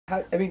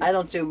I mean, I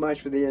don't do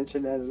much with the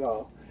internet at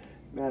all.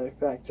 Matter of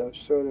fact, I've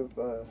sort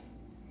of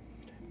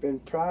been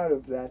proud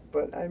of that.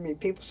 But I mean,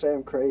 people say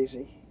I'm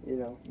crazy. You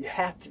know, you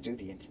have to do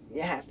the internet.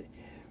 You have to.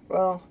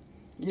 Well,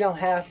 you don't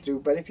have to,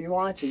 but if you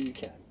want to, you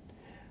can.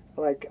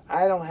 Like,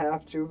 I don't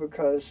have to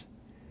because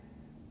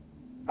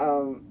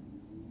um,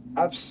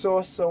 I've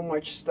sourced so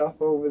much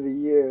stuff over the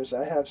years.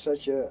 I have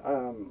such a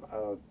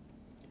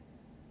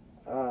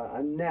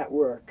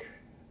network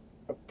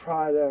of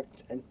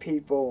product and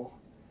people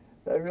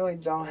that I really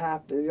don't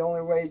have to. The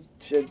only way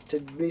to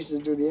reason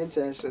to do the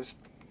internet is just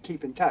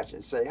keep in touch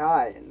and say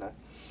hi. And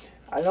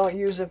I don't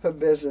use it for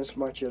business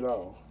much at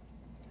all.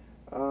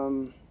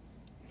 Um,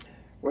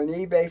 when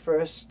eBay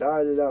first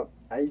started up,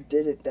 I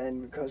did it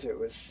then because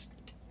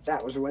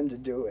that was when to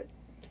do it.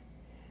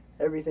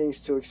 Everything's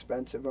too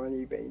expensive on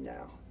eBay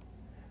now.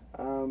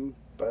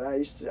 But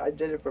I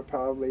did it for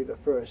probably the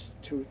first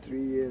 2,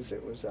 3 years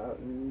it was out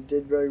and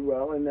did very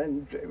well, and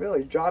then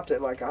really dropped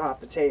it like a hot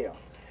potato.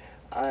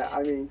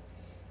 I mean,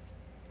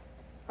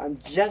 I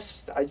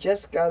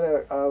just got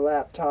a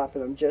laptop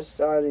and I'm just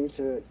starting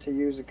to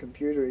use a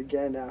computer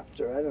again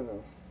after, I don't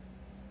know,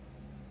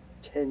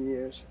 10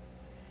 years,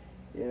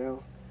 you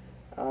know.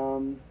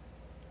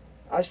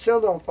 I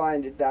still don't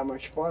find it that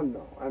much fun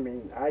though. I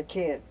mean, I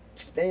can't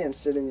stand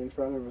sitting in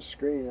front of a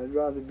screen. I'd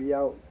rather be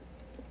out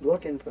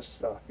looking for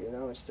stuff, you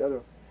know, instead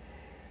of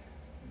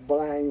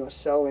buying or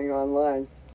selling online.